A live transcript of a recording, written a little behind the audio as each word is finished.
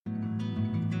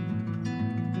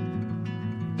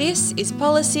This is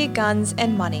Policy, Guns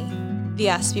and Money, the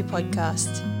ASPI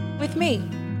podcast, with me,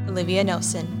 Olivia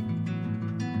Nelson.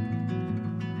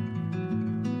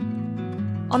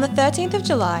 On the 13th of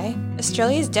July,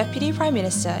 Australia's Deputy Prime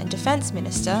Minister and Defence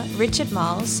Minister, Richard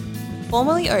Marles,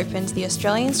 formally opened the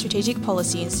Australian Strategic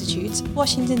Policy Institute's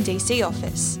Washington DC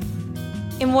office.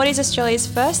 In what is Australia's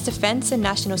first defence and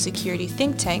national security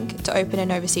think tank to open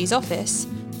an overseas office,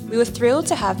 we were thrilled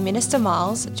to have Minister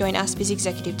Marles join ASPI's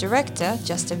Executive Director,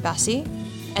 Justin Bassey,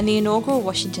 and the inaugural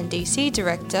Washington DC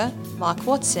Director, Mark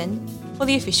Watson, for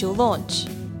the official launch.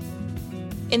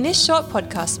 In this short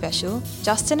podcast special,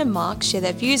 Justin and Mark share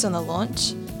their views on the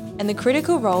launch and the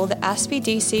critical role that ASPI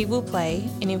DC will play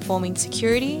in informing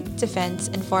security, defence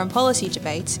and foreign policy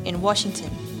debates in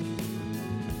Washington.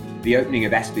 The opening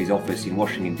of ASPI's office in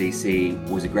Washington DC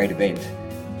was a great event.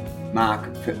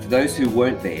 Mark, for those who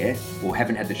weren't there or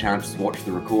haven't had the chance to watch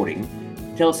the recording,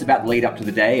 tell us about the lead up to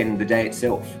the day and the day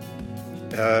itself.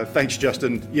 Thanks,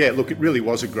 Justin. Yeah, look, it really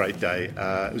was a great day.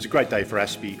 It was a great day for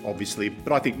ASPI, obviously,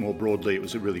 but I think more broadly it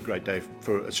was a really great day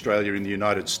for Australia in the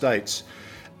United States.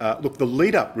 Look, the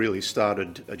lead up really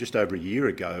started just over a year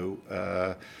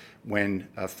ago when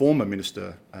former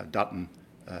Minister Dutton,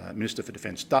 Minister for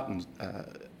Defence Dutton,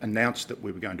 announced that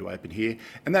we were going to open here,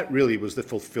 and that really was the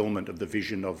fulfilment of the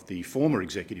vision of the former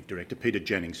Executive Director, Peter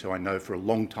Jennings, who I know for a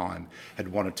long time had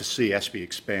wanted to see ASPI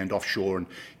expand offshore and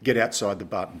get outside the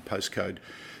Barton postcode.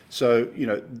 So,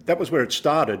 that was where it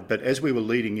started, but as we were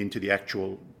leading into the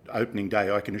actual opening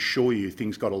day, I can assure you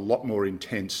things got a lot more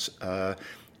intense.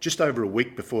 Just over a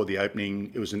week before the opening,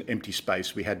 it was an empty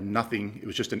space. We had nothing. It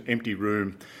was just an empty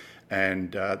room.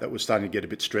 And that was starting to get a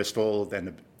bit stressful.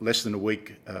 Then less than a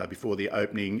week before the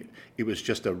opening, it was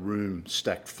just a room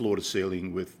stacked floor to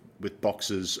ceiling with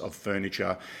boxes of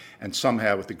furniture. And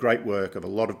somehow, with the great work of a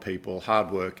lot of people,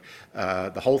 hard work,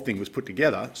 the whole thing was put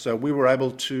together. So we were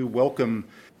able to welcome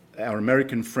our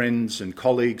American friends and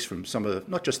colleagues from some of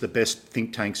not just the best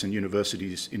think tanks and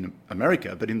universities in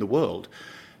America, but in the world.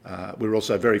 We were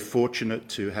also very fortunate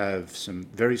to have some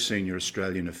very senior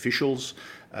Australian officials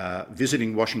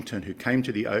visiting Washington who came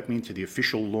to the opening, to the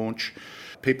official launch.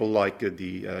 People like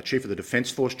the Chief of the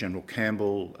Defence Force, General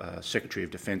Campbell, Secretary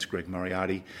of Defence, Greg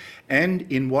Moriarty. And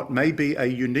in what may be a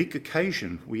unique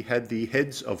occasion, we had the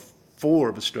heads of 4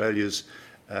 of Australia's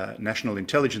national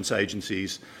intelligence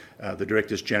agencies, the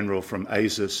Directors General from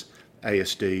ASIS,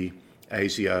 ASD,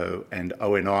 ASIO and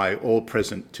ONI all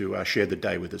present to share the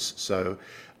day with us. So,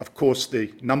 of course,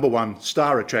 the number one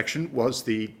star attraction was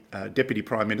the Deputy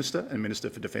Prime Minister and Minister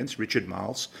for Defence, Richard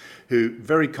Marles, who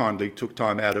very kindly took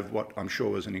time out of what I'm sure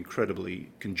was an incredibly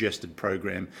congested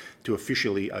program to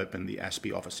officially open the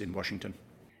ASPI office in Washington.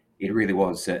 It really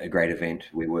was a great event.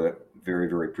 We were very,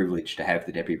 very privileged to have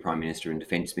the Deputy Prime Minister and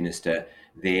Defence Minister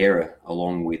there,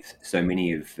 along with so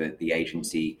many of the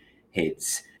agency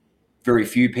heads. Very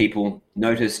few people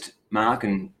noticed, Mark,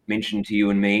 and mentioned to you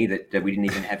and me that we didn't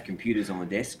even have computers on the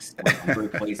desks. I'm very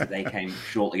pleased that they came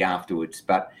shortly afterwards,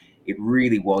 but it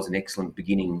really was an excellent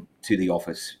beginning to the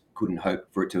office. Couldn't hope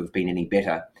for it to have been any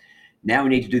better. Now we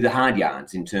need to do the hard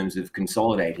yards in terms of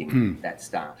consolidating that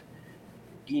start.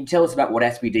 Can you tell us about what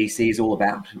ASPI DC is all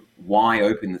about? Why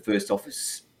open the first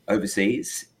office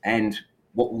overseas? And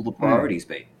what will the priorities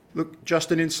be? Look,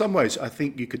 Justin, in some ways, I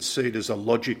think you could see it as a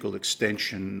logical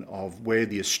extension of where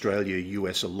the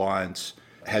Australia-US alliance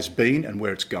has been and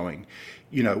where it's going.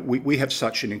 We have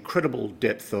such an incredible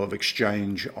depth of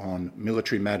exchange on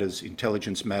military matters,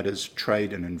 intelligence matters,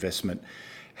 trade and investment.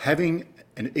 Having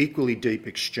an equally deep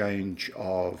exchange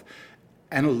of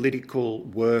analytical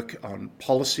work on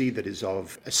policy that is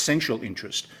of essential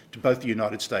interest to both the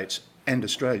United States and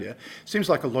Australia seems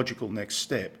like a logical next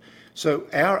step. So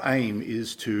our aim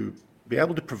is to be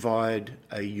able to provide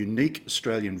a unique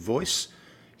Australian voice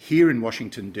here in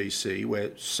Washington, DC,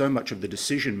 where so much of the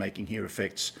decision-making here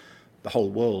affects the whole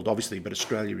world, obviously, but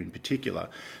Australia in particular.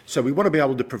 So we want to be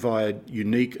able to provide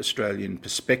unique Australian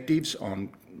perspectives on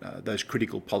those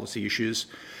critical policy issues.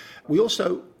 We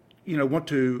also, want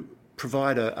to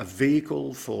provide a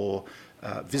vehicle for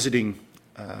visiting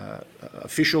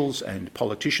officials and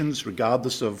politicians,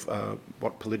 regardless of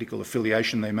what political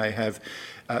affiliation they may have,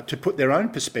 to put their own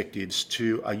perspectives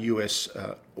to a US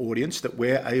audience that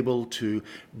we're able to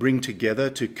bring together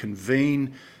to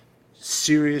convene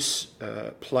serious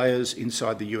players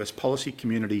inside the US policy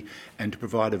community and to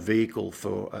provide a vehicle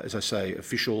for, as I say,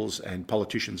 officials and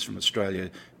politicians from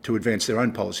Australia to advance their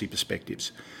own policy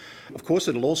perspectives. Of course,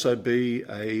 it'll also be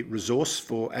a resource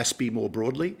for ASPI more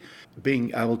broadly,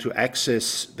 being able to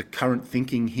access the current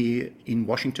thinking here in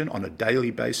Washington on a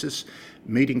daily basis,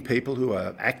 meeting people who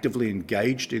are actively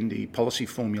engaged in the policy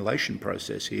formulation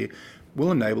process here,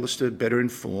 will enable us to better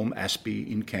inform ASPI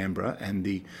in Canberra and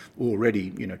the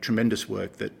already tremendous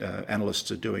work that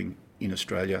analysts are doing in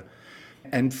Australia.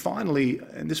 And finally,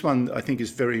 and this one I think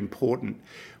is very important,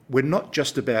 we're not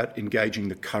just about engaging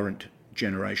the current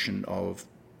generation of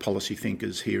policy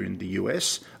thinkers here in the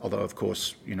US, although of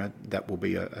course that will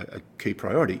be a key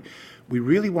priority. We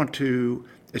really want to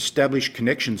establish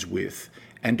connections with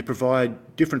and to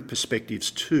provide different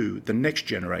perspectives to the next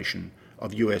generation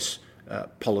of US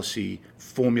policy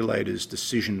formulators,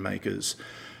 decision makers.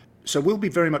 So we'll be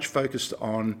very much focused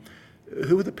on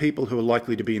who are the people who are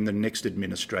likely to be in the next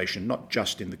administration, not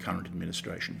just in the current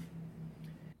administration.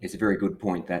 It's a very good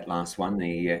point, that last one.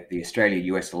 The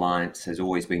Australia-US alliance has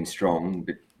always been strong,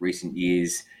 but recent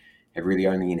years have really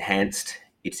only enhanced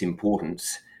its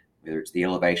importance, whether it's the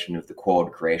elevation of the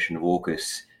Quad, creation of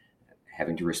AUKUS,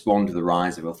 having to respond to the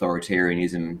rise of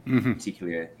authoritarianism,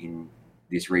 particularly in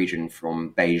this region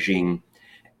from Beijing.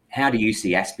 How do you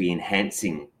see ASPI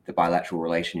enhancing the bilateral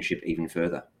relationship even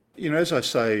further? As I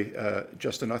say,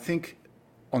 Justin, I think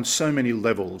on so many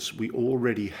levels, we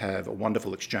already have a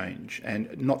wonderful exchange,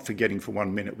 and not forgetting for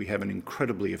 1 minute, we have an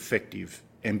incredibly effective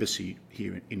embassy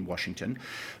here in Washington.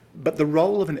 But the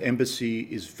role of an embassy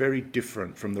is very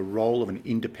different from the role of an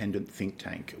independent think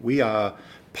tank. We are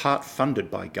part funded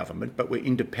by government, but we're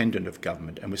independent of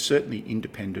government, and we're certainly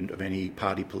independent of any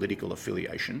party political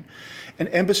affiliation. An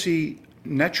embassy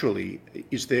naturally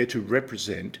is there to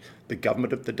represent the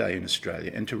government of the day in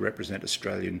Australia and to represent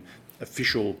Australian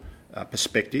official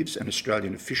perspectives and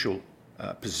Australian official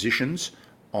positions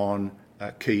on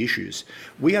key issues.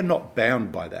 We are not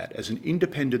bound by that. As an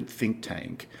independent think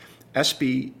tank,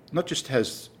 ASPI not just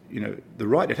has the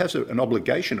right, it has an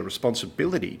obligation, a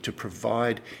responsibility to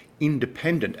provide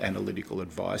independent analytical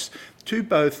advice to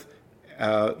both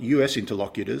our US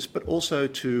interlocutors, but also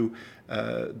to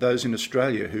those in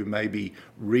Australia who may be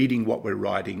reading what we're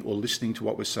writing or listening to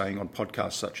what we're saying on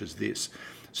podcasts such as this.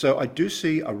 So I do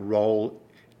see a role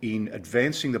in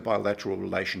advancing the bilateral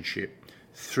relationship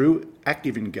through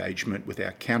active engagement with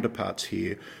our counterparts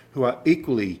here who are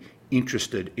equally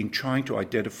interested in trying to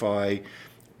identify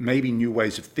maybe new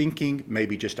ways of thinking,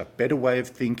 maybe just a better way of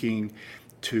thinking,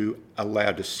 to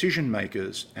allow decision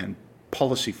makers and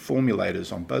policy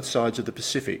formulators on both sides of the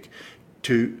Pacific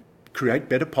to create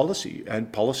better policy,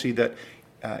 and policy that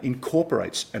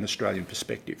incorporates an Australian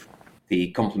perspective.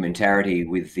 The complementarity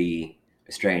with the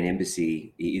Australian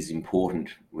Embassy is important.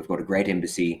 We've got a great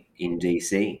embassy in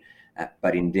DC,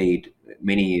 but indeed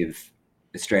many of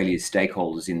Australia's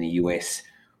stakeholders in the US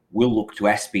will look to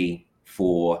ASPI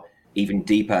for even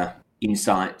deeper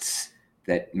insights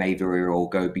that may very well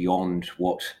go beyond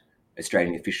what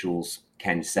Australian officials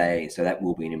can say. So that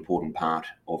will be an important part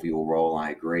of your role,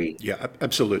 I agree. Yeah,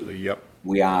 absolutely, yep.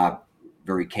 We are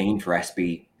very keen for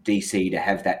ASPI DC to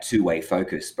have that two-way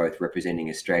focus, both representing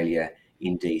Australia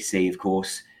in DC, of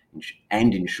course,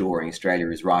 and ensuring Australia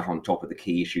is right on top of the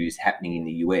key issues happening in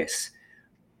the US.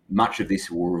 Much of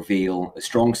this will reveal a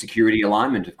strong security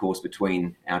alignment, of course,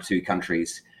 between our two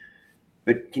countries.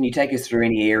 But can you take us through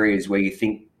any areas where you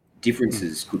think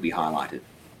differences could be highlighted?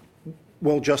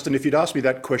 Well, Justin, if you'd asked me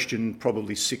that question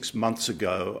probably 6 months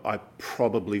ago, I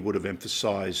probably would have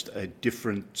emphasised a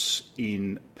difference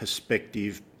in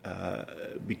perspective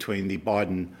between the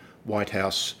Biden White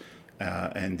House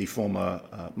and the former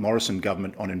Morrison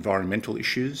government on environmental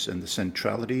issues and the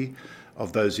centrality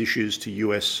of those issues to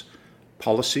US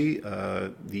policy.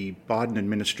 The Biden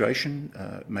administration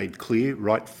made clear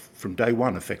right from day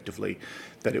one, effectively,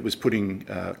 that it was putting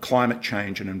climate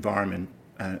change and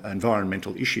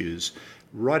environmental issues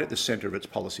right at the centre of its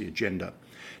policy agenda.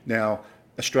 Now,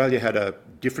 Australia had a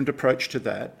different approach to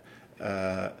that,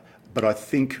 but I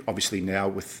think obviously now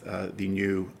with the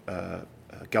new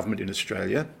government in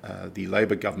Australia, the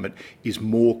Labor government is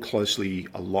more closely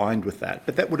aligned with that.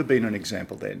 But that would have been an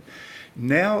example then.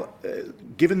 Now,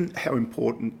 given how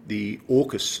important the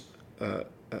AUKUS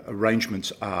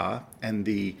arrangements are and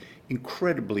the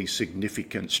incredibly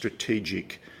significant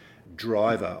strategic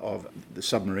driver of the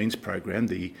submarines program,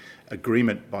 the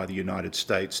agreement by the United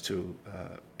States to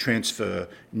transfer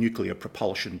nuclear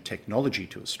propulsion technology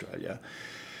to Australia,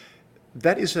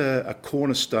 that is a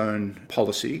cornerstone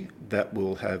policy that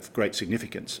will have great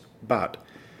significance. But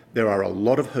there are a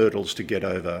lot of hurdles to get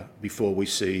over before we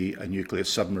see a nuclear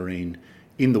submarine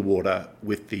in the water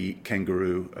with the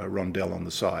Kangaroo rondelle on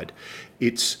the side.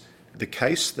 It's the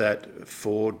case that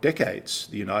for decades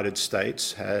the United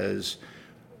States has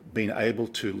been able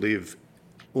to live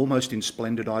almost in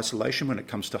splendid isolation when it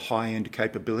comes to high-end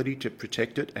capability to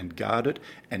protect it and guard it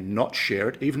and not share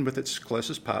it, even with its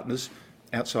closest partners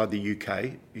outside the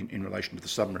UK in relation to the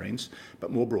submarines,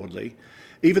 but more broadly,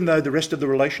 even though the rest of the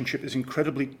relationship is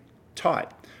incredibly tight.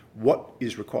 What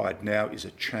is required now is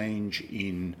a change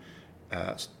in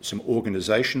some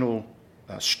organisational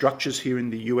structures here in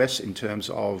the US in terms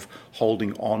of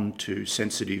holding on to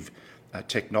sensitive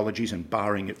technologies and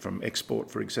barring it from export,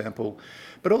 for example.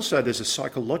 But also there's a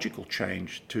psychological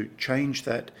change to change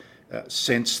that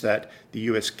sense that the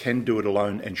US can do it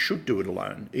alone and should do it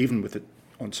alone, even with it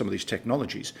on some of these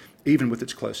technologies, even with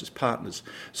its closest partners.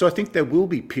 So I think there will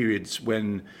be periods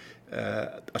when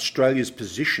Australia's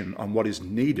position on what is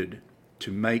needed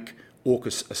to make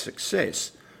AUKUS a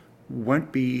success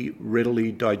won't be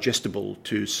readily digestible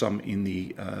to some in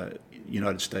the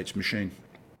United States machine.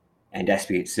 And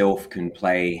ASPI itself can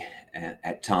play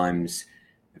at times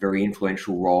a very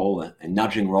influential role, a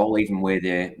nudging role, even where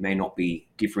there may not be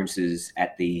differences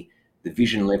at the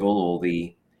vision level or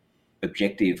the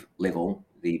objective level.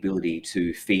 The ability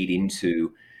to feed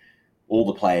into all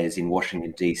the players in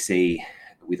Washington, D.C.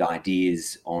 with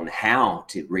ideas on how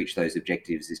to reach those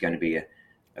objectives is going to be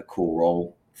a core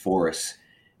role for us.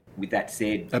 With that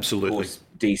said, absolutely, of course,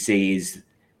 DC is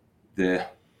the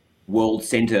world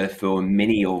centre for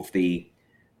many of the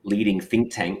leading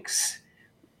think tanks.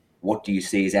 What do you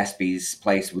see as ASPI's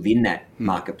place within that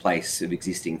marketplace of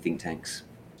existing think tanks?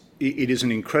 It is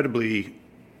an incredibly,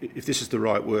 if this is the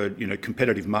right word,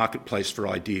 competitive marketplace for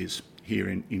ideas here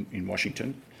in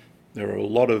Washington. There are a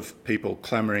lot of people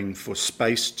clamouring for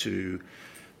space to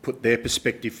put their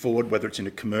perspective forward, whether it's in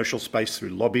a commercial space through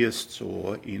lobbyists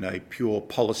or in a pure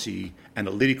policy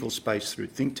analytical space through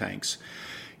think tanks.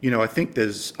 I think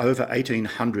there's over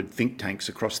 1,800 think tanks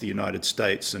across the United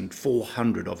States and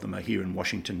 400 of them are here in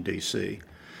Washington, D.C.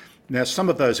 Now, some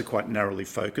of those are quite narrowly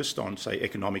focused on, say,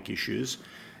 economic issues,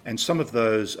 and some of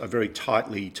those are very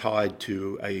tightly tied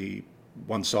to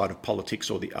one side of politics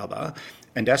or the other,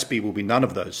 and ASPI will be none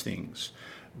of those things.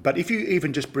 But if you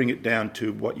even just bring it down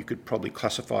to what you could probably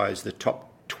classify as the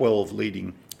top 12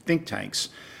 leading think tanks,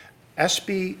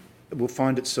 ASPI will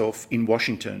find itself in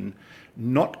Washington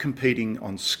not competing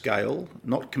on scale,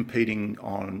 not competing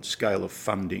on scale of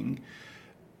funding.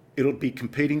 It'll be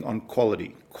competing on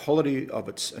quality of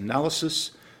its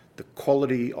analysis, the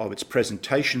quality of its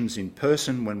presentations in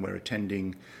person when we're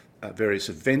attending various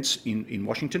events in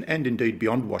Washington and indeed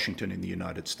beyond Washington in the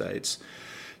United States.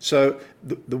 So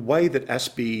the way that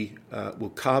ASPI will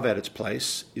carve out its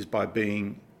place is by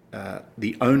being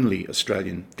the only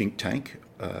Australian think tank,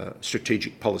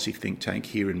 strategic policy think tank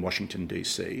here in Washington,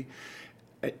 D.C.,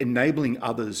 enabling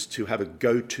others to have a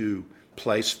go-to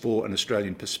place for an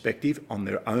Australian perspective on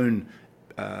their own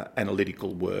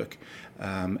analytical work,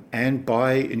 and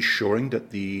by ensuring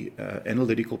that the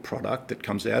analytical product that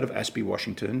comes out of ASPI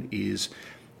Washington is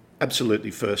absolutely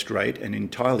first rate and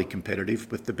entirely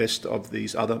competitive with the best of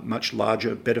these other much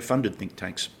larger, better funded think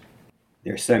tanks.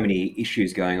 There are so many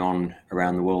issues going on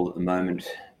around the world at the moment,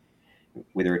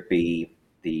 whether it be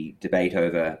the debate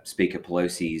over Speaker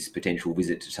Pelosi's potential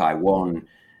visit to Taiwan,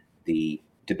 the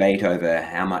debate over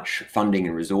how much funding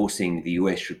and resourcing the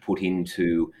US should put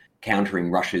into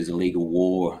countering Russia's illegal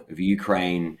war of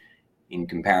Ukraine in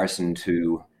comparison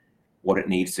to what it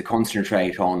needs to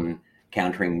concentrate on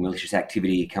countering malicious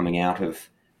activity coming out of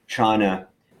China.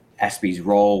 ASPI's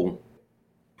role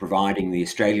providing the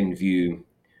Australian view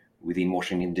within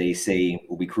Washington, D.C.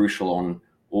 will be crucial on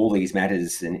all these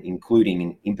matters, and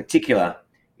including in particular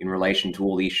in relation to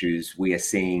all the issues we are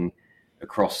seeing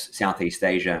across Southeast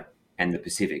Asia and the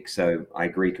Pacific. So I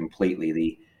agree completely.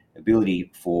 The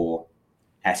ability for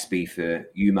ASPI, for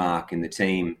you, Mark, and the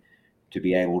team to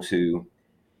be able to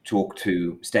talk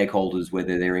to stakeholders,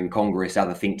 whether they're in Congress,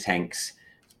 other think tanks,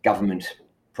 government,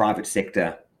 private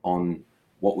sector, on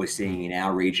what we're seeing in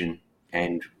our region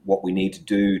and what we need to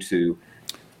do to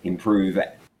improve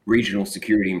regional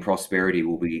security and prosperity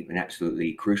will be an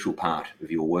absolutely crucial part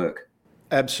of your work.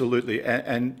 Absolutely.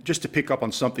 And just to pick up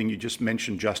on something you just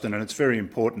mentioned, Justin, and it's very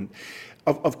important,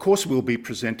 of course we'll be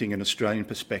presenting an Australian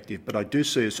perspective, but I do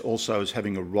see us also as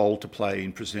having a role to play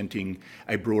in presenting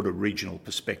a broader regional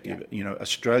perspective. Yeah.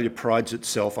 Australia prides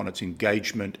itself on its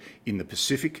engagement in the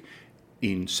Pacific,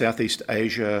 in Southeast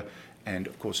Asia, and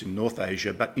of course in North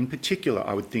Asia, but in particular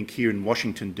I would think here in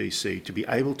Washington, D.C., to be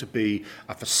able to be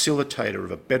a facilitator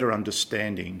of a better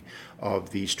understanding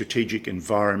of the strategic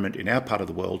environment in our part of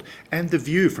the world and the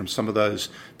view from some of those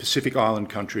Pacific Island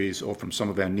countries or from some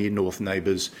of our near North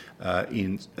neighbours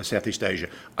in Southeast Asia.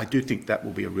 I do think that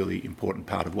will be a really important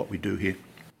part of what we do here.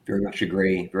 Very much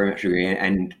agree.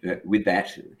 And with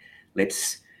that,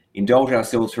 let's indulge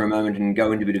ourselves for a moment and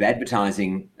go into a bit of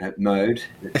advertising mode.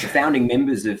 The founding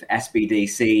members of ASPI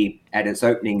DC at its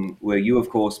opening were you, of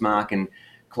course, Mark, and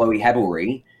Chloe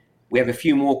Habilry. We have a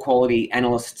few more quality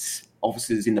analysts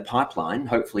officers in the pipeline,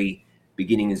 hopefully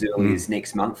beginning as early as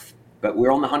next month. But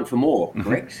we're on the hunt for more,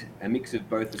 correct? A mix of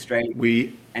both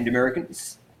Australians and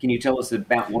Americans. Can you tell us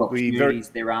about what opportunities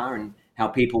there are and how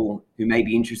people who may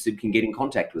be interested can get in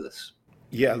contact with us?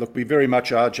 Yeah, look, we very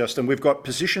much are, Justin. We've got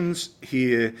positions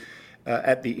here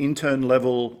at the intern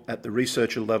level, at the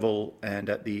researcher level, and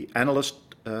at the analyst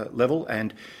level.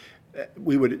 And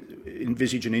we would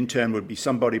envisage an intern would be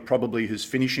somebody probably who's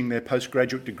finishing their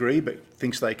postgraduate degree but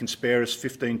thinks they can spare us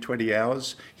 15, 20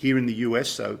 hours here in the US,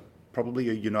 so probably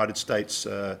a United States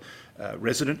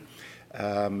resident.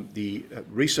 The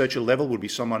researcher level would be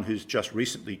someone who's just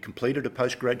recently completed a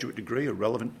postgraduate degree, a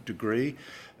relevant degree,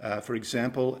 for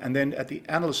example. And then at the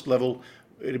analyst level,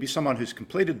 it'd be someone who's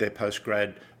completed their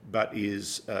postgrad but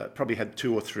is probably had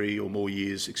 2 or 3 or more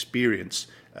years experience,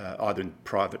 either in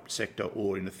private sector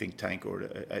or in a think tank or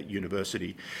at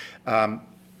university.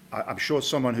 I'm sure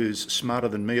someone who's smarter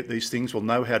than me at these things will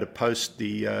know how to post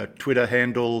the Twitter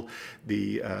handle,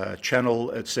 the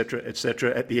channel,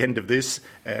 etc., at the end of this,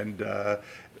 and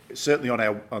certainly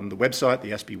on the website,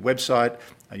 the ASPI website,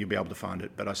 you'll be able to find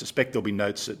it. But I suspect there'll be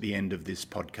notes at the end of this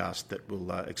podcast that will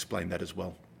explain that as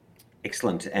well.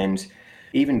 Excellent. And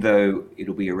even though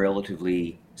it'll be a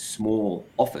relatively small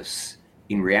office,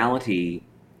 in reality,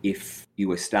 if you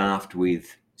were staffed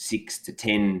with 6 to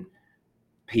 10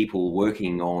 people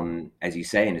working on, as you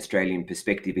say, an Australian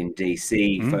perspective in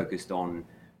DC, focused on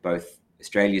both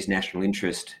Australia's national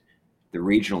interest, the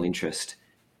regional interest,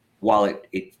 while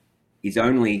it is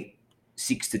only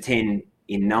 6 to 10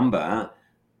 in number,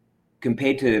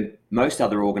 compared to most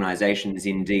other organisations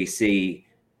in DC,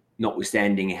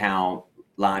 notwithstanding how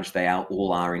large they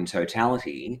all are in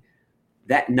totality,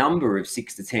 that number of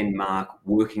 6 to 10, Mark,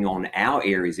 working on our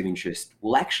areas of interest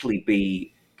will actually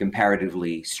be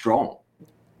comparatively strong.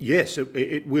 Yes,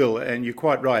 it will, and you're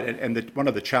quite right. And one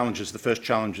of the challenges, the first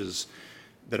challenges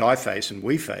that I face and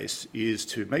we face, is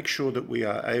to make sure that we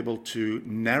are able to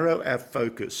narrow our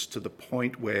focus to the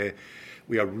point where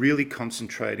we are really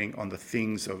concentrating on the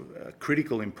things of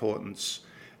critical importance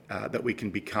that we can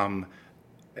become,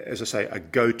 as I say, a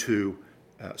go-to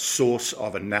source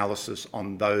of analysis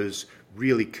on those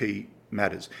really key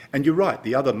matters. And you're right,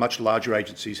 the other much larger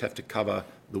agencies have to cover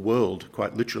the world,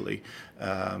 quite literally,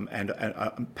 and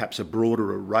perhaps a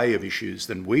broader array of issues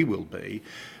than we will be.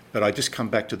 But I just come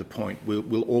back to the point,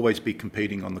 we'll always be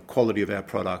competing on the quality of our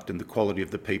product and the quality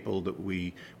of the people that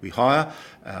we hire,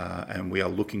 and we are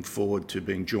looking forward to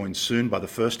being joined soon by the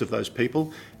first of those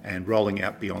people and rolling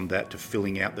out beyond that to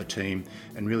filling out the team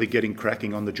and really getting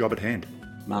cracking on the job at hand.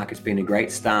 Mark, it's been a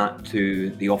great start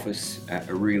to the office,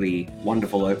 a really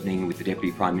wonderful opening with the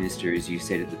Deputy Prime Minister, as you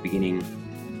said at the beginning.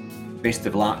 Best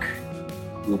of luck.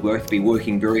 We'll both be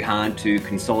working very hard to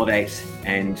consolidate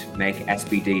and make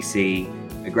ASPI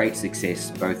DC a great success,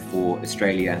 both for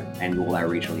Australia and all our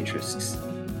regional interests.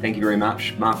 Thank you very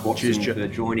much, Mark Watson, for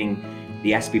joining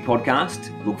the ASPI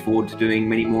podcast. Look forward to doing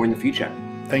many more in the future.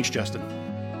 Thanks, Justin.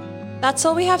 That's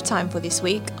all we have time for this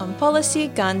week on Policy,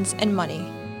 Guns and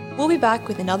Money. We'll be back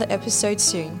with another episode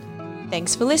soon.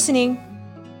 Thanks for listening.